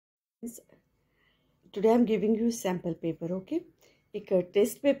Today I'm giving you sample paper, okay? एक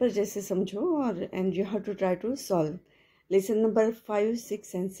test paper जैसे समझो और and you have to try to solve lesson number 5,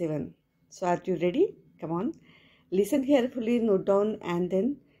 6 and 7. So are you ready? Come on. Listen carefully, note down and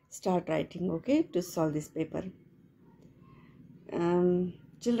then start writing, okay, to solve this paper.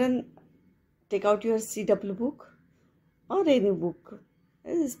 Children, take out your CW book or any book.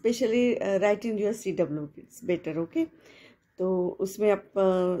 Especially write in your CW book. It's better, okay? तो उसमें आप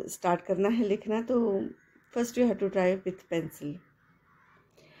start करना है लिखना. तो first you have to try with pencil.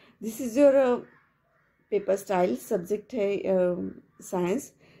 This is your paper style. Subject है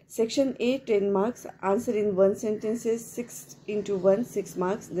science. Section A 10 marks. Answer in 1 sentences 6 into 1 6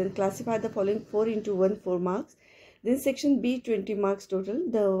 marks. Then classify the following 4 into 1 4 marks. Then section B 20 marks total.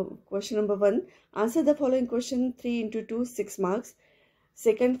 The question number 1, answer the following question 3 into 2 6 marks.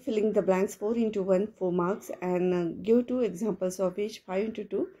 Second, filling the blanks 4 into 1 4 marks, and give 2 examples of each 5 into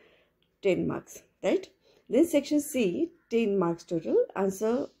 2 10 marks, right? Then section C 10 marks total.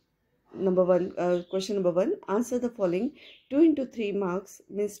 Answer number 1, question number 1, answer the following 2 into 3 marks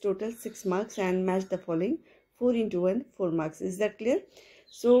means total 6 marks, and match the following 4 into 1 4 marks. Is that clear?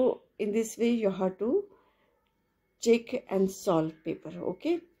 So in this way you have to check and solve paper,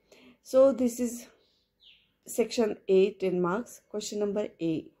 okay? So this is section A 10 marks. Question number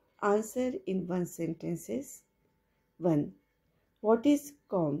A, answer in 1 sentences. 1, what is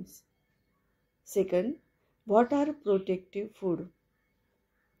combs? Second, what are protective food?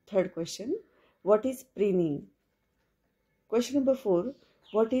 Third question, what is preening? Question number 4,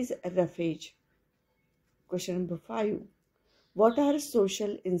 what is roughage? Question number 5, what are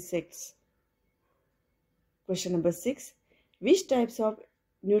social insects? Question number 6, which types of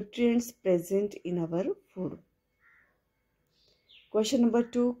nutrients present in our food? Question number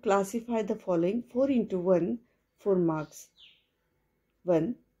 2, classify the following 4 into 1 4 marks.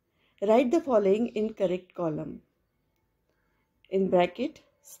 1, write the following in correct column. In bracket,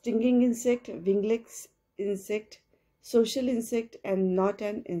 stinging insect, wingless insect, social insect and not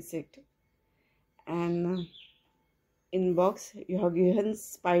an insect. And in box you have given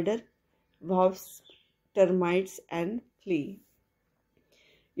spider, wasps, termites and flea.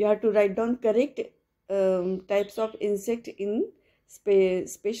 You have to write down correct types of insect in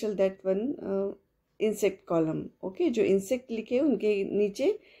special that one insect column, okay? जो insect लिखे उनके नीचे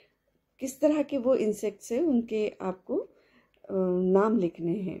किस तरह के वो insects है उनके आपको नाम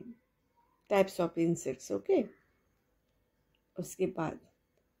लिखने हैं, types of insects, okay? उसके बाद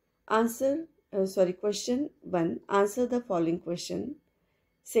answer question 1, answer the following question.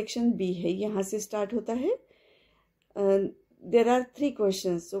 Section B है, यहाँ से स्टार्ट होता है. There are 3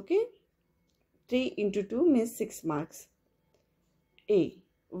 questions, okay? 3 into 2 means 6 marks. A,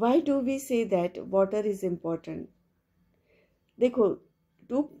 why do we say that water is important? देखो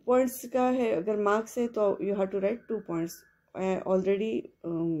 2 points का है, अगर marks है तो you have to write 2 points. I already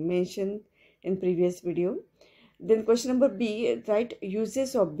mentioned in previous video. Then question number B, write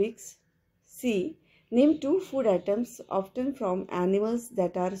uses of beaks. C, name 2 food items often from animals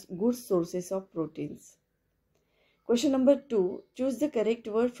that are good sources of proteins. Question number 2, choose the correct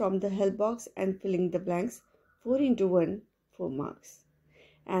word from the help box and filling the blanks 4 into 1 4 marks.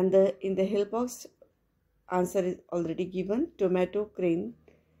 And in the help box answer is already given: tomato, crane,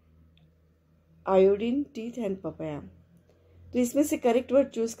 iodine, teeth and papaya. तो इसमें से correct word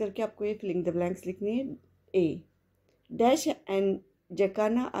choose करके आपको ये filling the blanks लिखनी है. A, dash and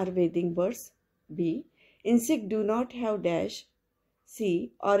jacana are wading birds. B, insect do not have dash. C,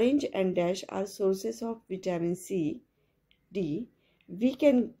 orange and dash are sources of vitamin C. D, we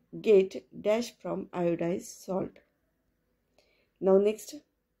can get dash from iodized salt. Now next,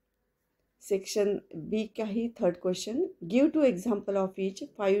 section B का ही third question. Give 2 example of each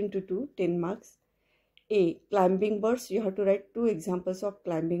 5 into 2 10 marks. A, climbing birds. You have to write 2 examples of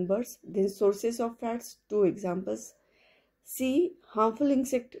climbing birds. Then sources of fats, 2 examples. C, harmful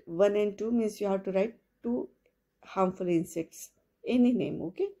insect 1 and 2 means you have to write 2 harmful insects. Any name,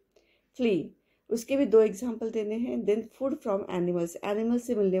 okay? Flea, उसके भी 2 example देने हैं. Then food from animals, animal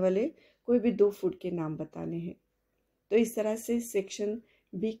से मिलने वाले कोई भी 2 food के नाम बताने हैं. तो इस तरह से सेक्शन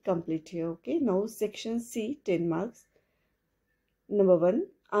बी कंप्लीट है, okay? Now section C 10 marks. Number 1,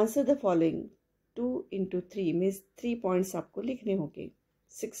 answer the following 2 into 3 means 3 points आपको लिखने होंगे.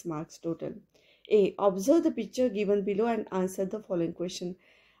 6 marks total. A, observe the picture given below and answer the following question.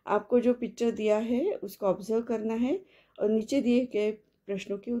 आपको जो पिक्चर दिया है उसको ऑब्जर्व करना है और नीचे दिए गए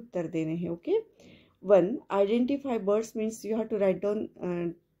प्रश्नों के उत्तर देने हैं, okay? 1, identify birds means you have to write down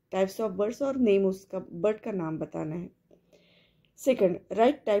types of birds और नेम, उसका बर्ड का नाम बताना है. सेकंड,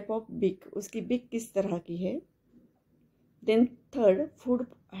 राइट टाइप ऑफ बिक, उसकी बिक किस तरह की है. देन थर्ड, फूड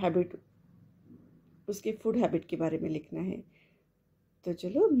हैबिट, उसके फूड हैबिट के बारे में लिखना है। तो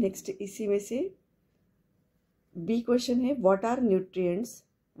चलो नेक्स्ट इसी में से बी क्वेश्चन है, what are nutrients,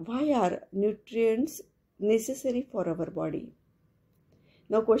 why are nutrients necessary for our body.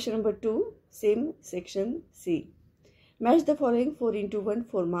 Now question number 2, same section C, match the following 4x1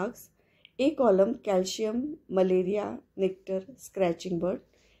 4 marks. A column calcium, malaria, nectar, scratching bird,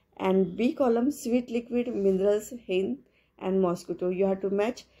 and B column sweet liquid, minerals, hen and mosquito. You have to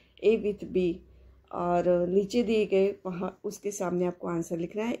match A with B. और नीचे दिए गए वहाँ उसके सामने आपको answer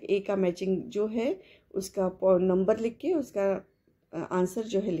लिखना है। ए का मैचिंग जो है उसका नंबर लिख के उसका आंसर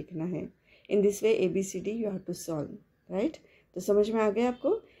जो है लिखना है। In this way ABCD you have to solve, right. तो समझ में आ गया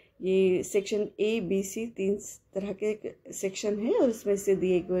आपको। ये सेक्शन ABC 3 तरह के सेक्शन है और इसमें से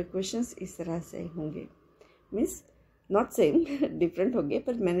दिए गए क्वेश्चंस इस तरह से होंगे, मीन्स नॉट सेम डिफरेंट होंगे,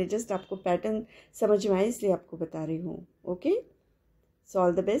 पर मैंने जस्ट आपको पैटर्न समझ में आए इसलिए आपको बता रही हूँ। Okay, so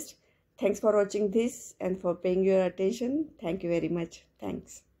all the best, thanks for watching this and for paying your attention, thank you very much,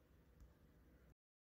 thanks.